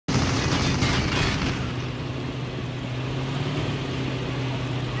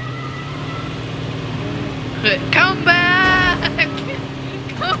Come back! Come back!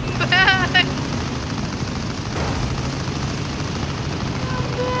 Come back!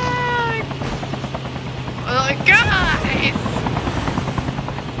 Oh, guys!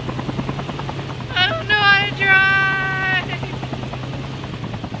 I don't know how to drive!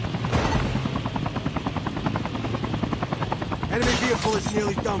 Enemy vehicle is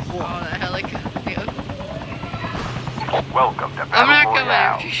nearly done for. Oh, the helicopter. Welcome to I'm not Battle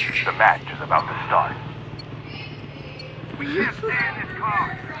Royale. coming. The match is about to start. We can't stay in this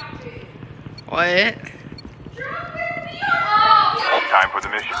car. What? Time for the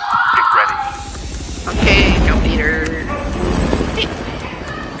mission. Get ready. Okay, don't eat her.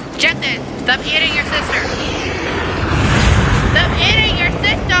 Justin, stop eating your sister. Stop eating your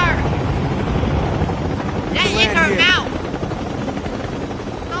sister. That is her mouth.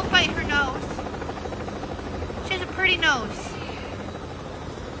 Don't bite her nose. She has a pretty nose.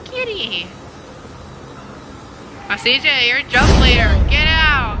 Kitty. Oh, CJ, you're a jump leader. Get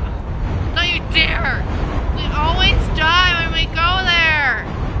out. Don't you dare. We always die when we go there.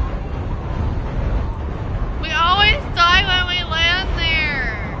 We always die when we land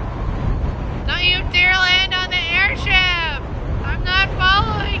there. Don't you dare land on the airship. I'm not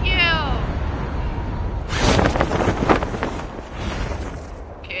following you.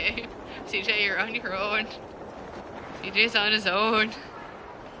 Okay. CJ, you're on your own. CJ's on his own.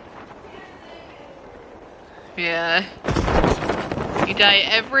 Yeah. You die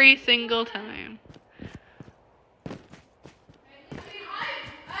every single time. I've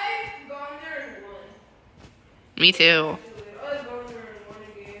gone there and won. Me too. I've gone there and won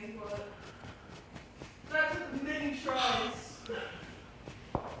a game, but that took many tries.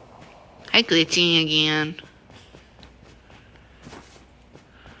 Hi, glitching again.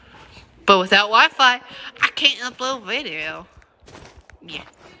 But without Wi-Fi, I can't upload video. Yeah.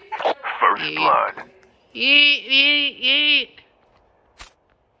 First Yeet. blood. Yeet, yeet, yeet.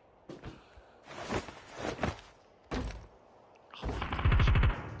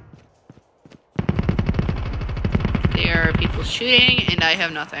 There are people shooting, and I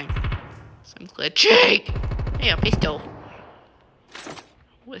have nothing. So I'm glitching. Hey, a pistol.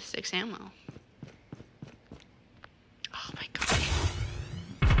 With 6 ammo. Oh my gosh.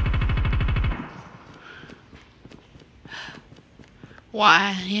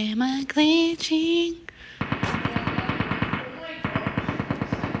 Why am I glitching?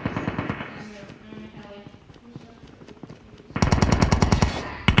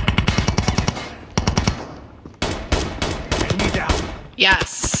 Enemy down.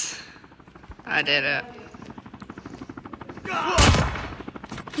 Yes. I did it.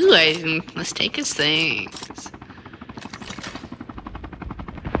 Ooh, I must take his things.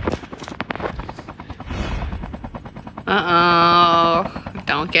 Uh-oh.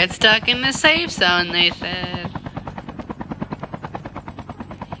 Don't get stuck in the safe zone, they said.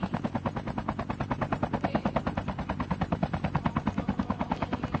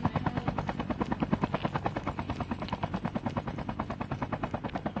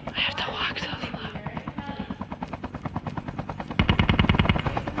 I have to walk so slow.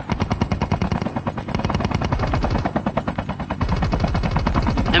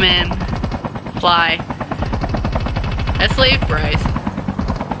 I'm in. Fly. Let's leave, Bryce.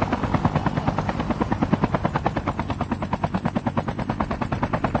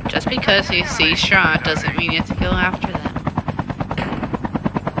 Just because you see shot doesn't mean you have to go after them.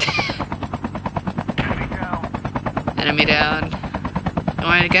 Enemy down. You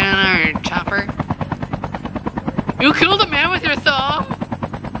want to get on our chopper? You killed a man with your thumb?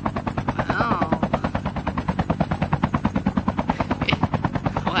 Wow.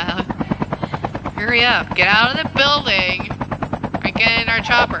 Wow. Hurry up. Get out of the building. Or get in our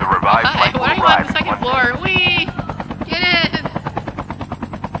chopper. The revived flight will Why are you on arrive the second in 1 floor? Wee! Get in!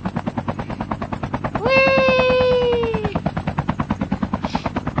 Whee!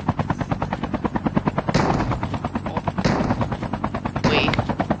 Wait.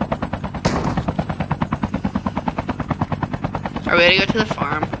 Are we ready to go to the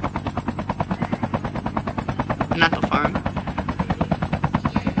farm? Not the farm.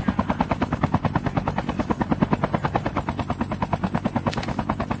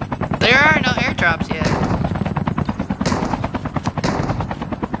 There are no airdrops yet.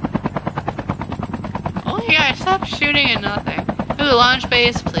 Oh yeah, stop shooting at nothing. Ooh, launch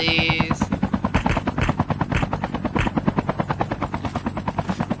base, please.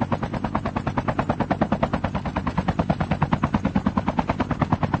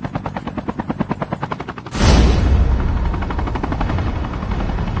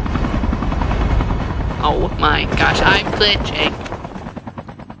 Oh my gosh, I'm glitching.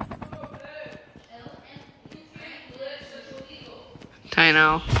 I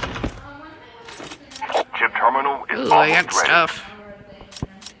know. Chip terminal is Ooh, I almost got ready. stuff.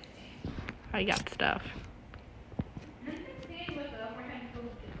 I got stuff.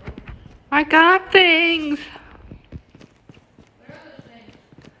 I got things.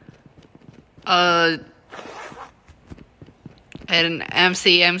 And an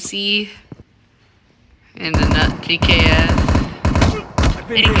MCMC and a nut GKS. I've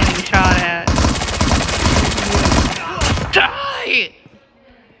been And hit. getting shot at. Die!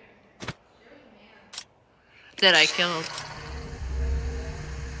 That I killed.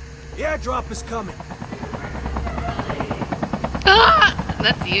 The airdrop is coming. Ah!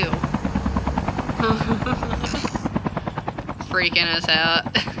 That's you. Freaking us out.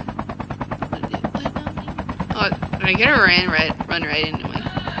 Oh, I get a run right into me.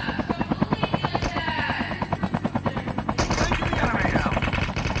 Enemy out.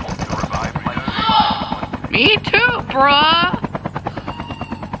 The revived flight. Me too, bruh!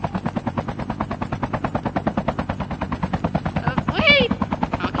 Wait!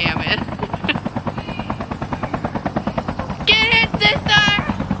 Okay, I'm in. Get it, sister!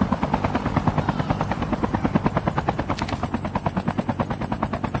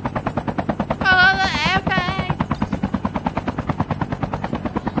 Follow the airbag!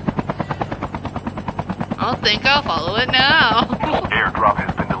 I'll think I'll follow it now. Airdrop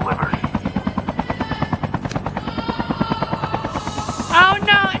has been delivered. Oh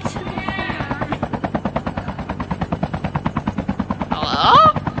no, it's... Hello?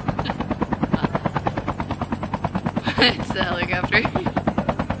 It's the helicopter.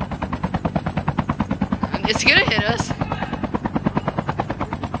 It's gonna hit us.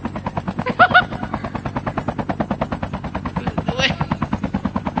 Wait.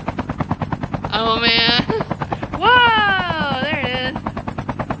 Oh man. Whoa! There it is.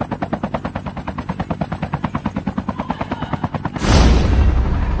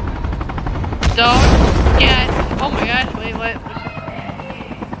 Don't get. Oh my gosh, wait, what?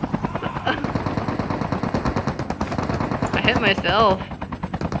 I hit myself.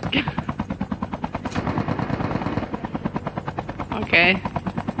 Okay.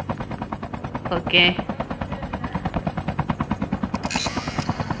 Okay.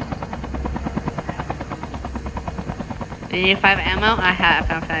 Do you need 5 ammo? I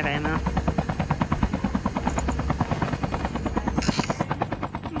found 5 ammo.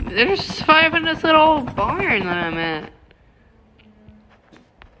 There's 5 in this little barn that I'm at.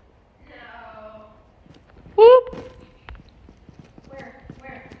 No. Whoop! Where?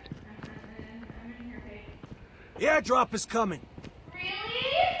 I'm in here, babe. The airdrop is coming.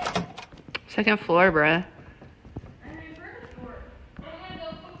 Really? Second floor, bruh. I'm in first floor. I'm gonna go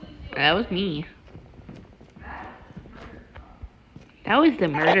quickly see That was me. That was the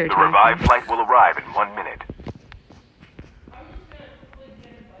murder The time. revived flight will arrive in 1 minute.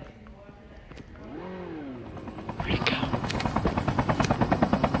 Where'd it go?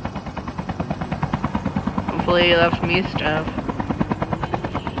 Hopefully he left me stuff.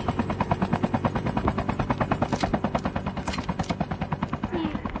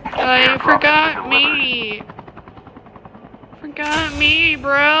 Oh, you forgot me. Forgot me,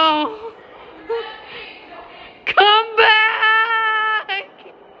 bro. Come back.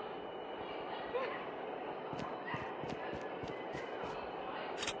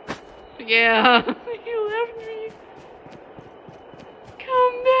 Yeah, you left me.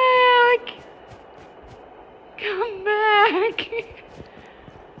 Come back. Come back.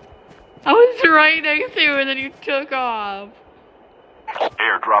 I was right next to you and then you took off.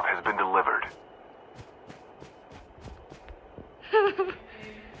 Airdrop has been delivered.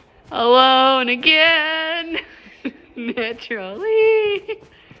 Alone again. Naturally.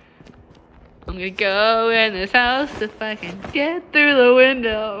 I'm gonna go in this house if I can get through the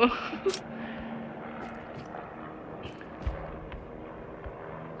window.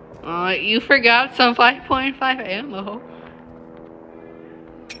 You forgot some 5.5 ammo.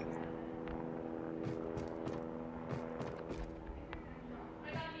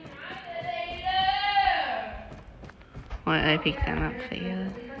 Well, I picked them up for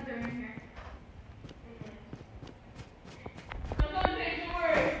you.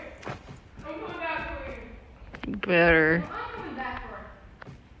 Better. I'm coming back for it.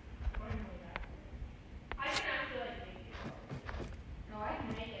 I can actually like make it. No, I can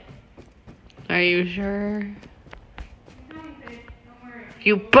make it. Are you sure? I'm coming, babe. Don't worry.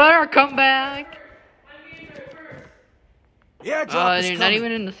 You better come back. I'm getting through it first. The airdrop is Dude, coming. not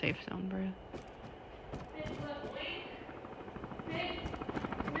even in the safe zone, bro. Babe, look, wait. Babe,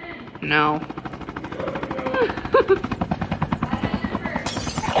 come in. No.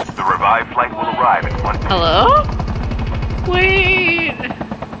 The revived flight will arrive in 1 minute. Hello? Wait!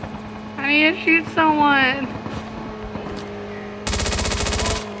 I need to shoot someone.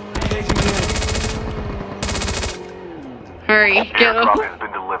 Engaging the enemy. Hurry, go. Airdrop has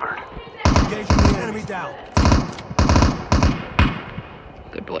been delivered. Engaging the enemy down.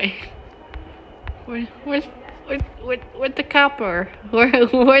 Good boy. Where's the copper?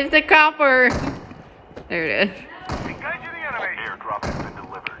 Where's the copper? There it is. Engaging the enemy. Airdrop has been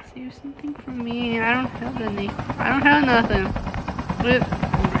delivered. Do something for me. I don't have any. I don't have nothing.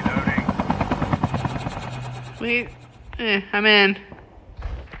 Reloading. Wait. I'm in.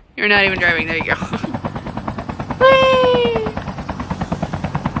 You're not even driving. There you go. Whee!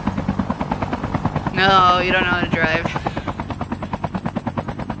 No, you don't know how to drive.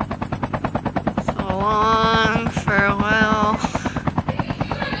 So long, farewell.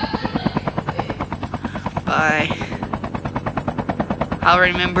 Bye. I'll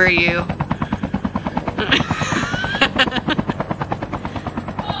remember you.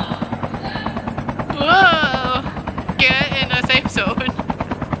 Whoa! Get in a safe zone.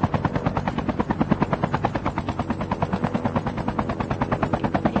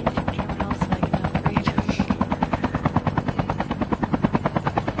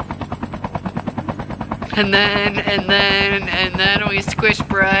 And then we squish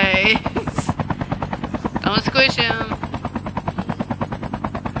Bryce. Don't squish him.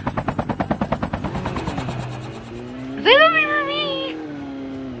 They don't remember me.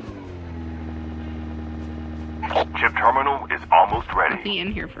 Chip terminal is almost ready. Be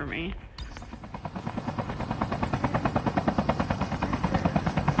in here for me.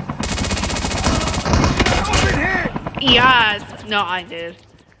 Yes. No, I did.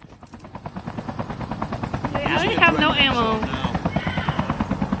 I don't have no ammo.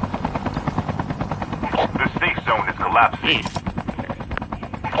 The safe zone is collapsing.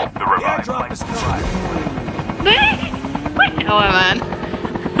 The The revived airdrop flight is will coming. arrive. What the hell am I?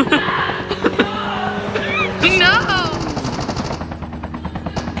 No!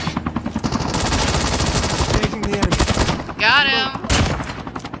 Engaging the enemy. Got him.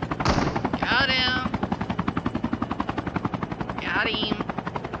 Got him. Got him.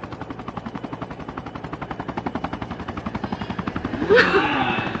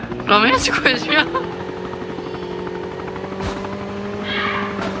 Want me to squish you?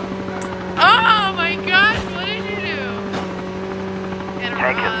 Oh my gosh, what did you do? And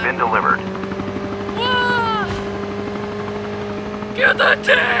Tank has run. been delivered. Whoa! Get the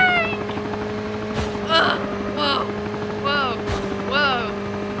tank! Whoa, whoa, whoa.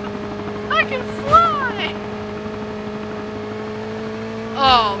 I can fly!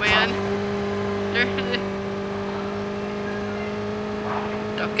 Oh man.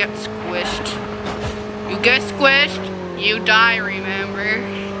 Don't get squished. You get squished, you die, remember?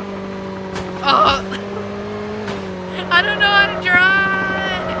 Oh! I don't know how to drive!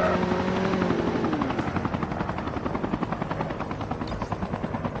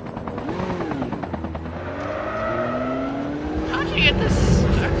 How'd you get this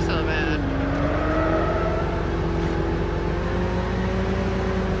stuck so bad?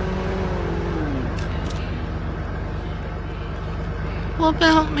 What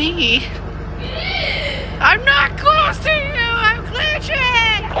about me? I'm not close to you! I'm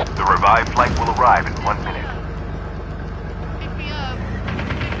glitching! The revived flight will arrive in 1 minute. Pick me up.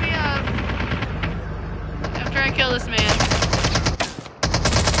 Pick me up. After I kill this man.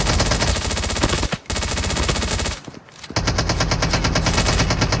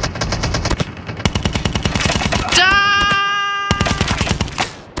 Die!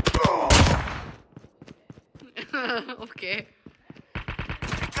 Okay.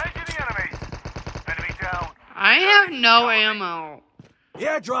 Engaging the enemy. Enemy down. I have no ammo. The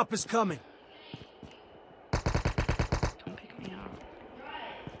airdrop is coming. Don't pick me up.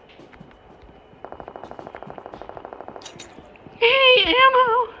 Hey, ammo!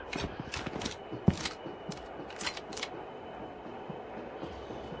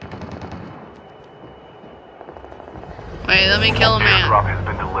 Wait, let me kill a man. Airdrop has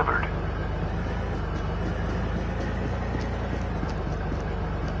been delivered.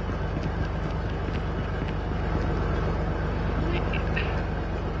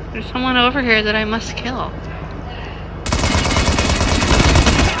 There's someone over here that I must kill.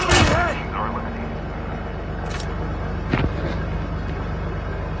 Teams are eliminated.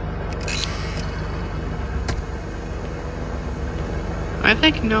 I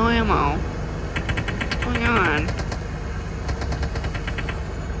think no ammo. What's going on?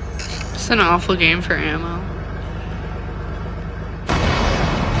 It's an awful game for ammo.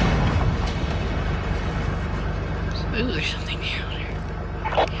 Ooh, there's something down here.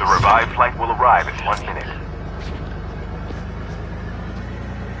 The revived flight will arrive in 1 minute.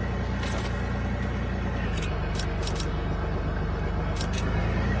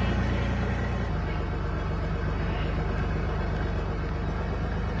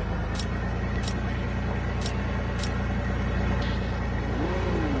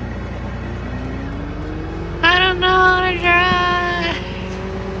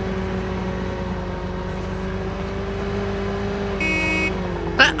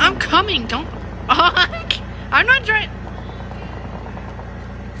 coming. Don't. I'm not trying.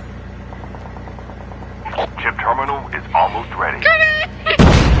 Chip terminal is almost ready.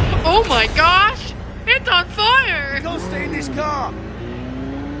 Oh my gosh! It's on fire! Don't stay in this car.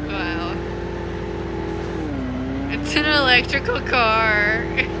 Wow. It's an electrical car.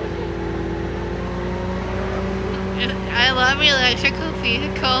 I love electrical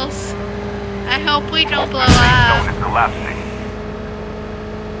vehicles. I hope we don't blow Zone up. is collapsing.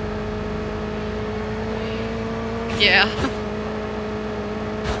 Yeah.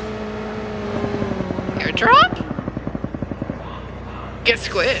 Airdrop? Get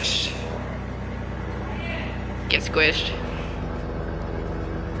squished. Get squished.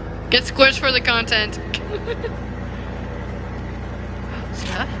 Get squished for the content.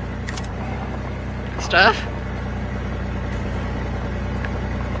 Stuff? Stuff?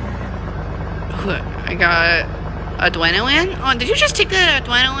 Ooh, I got adrenaline? Oh, did you just take the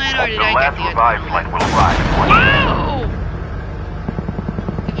adrenaline or did The I last get the revived flight adrenaline? will arrive in 1 minute. Wow!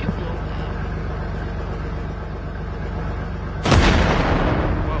 Did you blow that?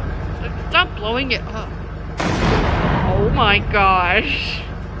 Whoa. Stop blowing it up. Oh my gosh.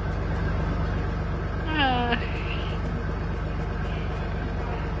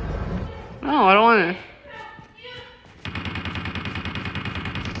 No, I don't want to.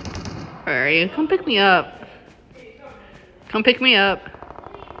 Where are you? Come pick me up. Come pick me up.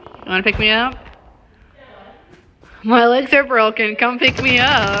 You want to pick me up? My legs are broken. Come pick me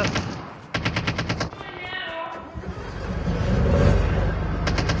up.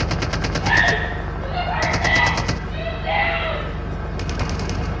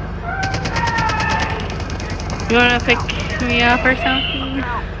 You want to pick me up or something?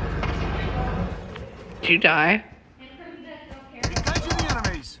 Did you die? Engaging the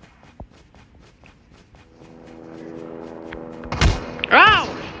enemies. Ow!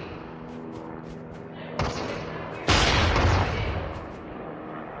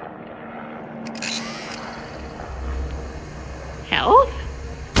 Health?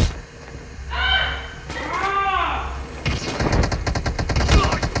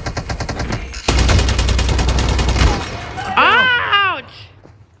 Ouch!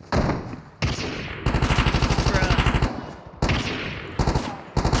 Bruh.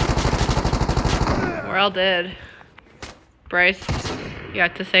 We're all dead. Bryce, you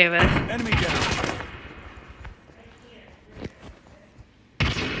have to save us. Enemy down.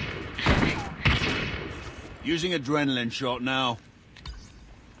 Using adrenaline shot now.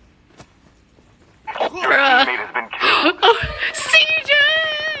 Bruh. Teammate has been killed. Oh, CJ!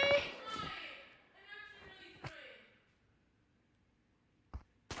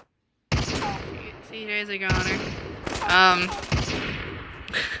 CJ's a goner.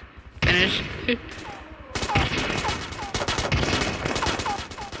 Finish.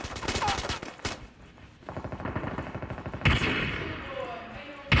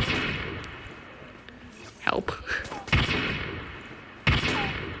 Help.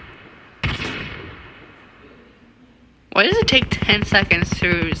 Why does it take 10 seconds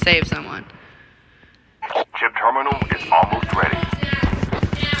to save someone? Chip terminal is almost ready.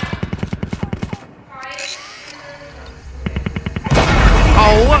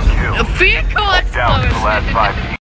 Oh, a vehicle Down to the last explosion! 5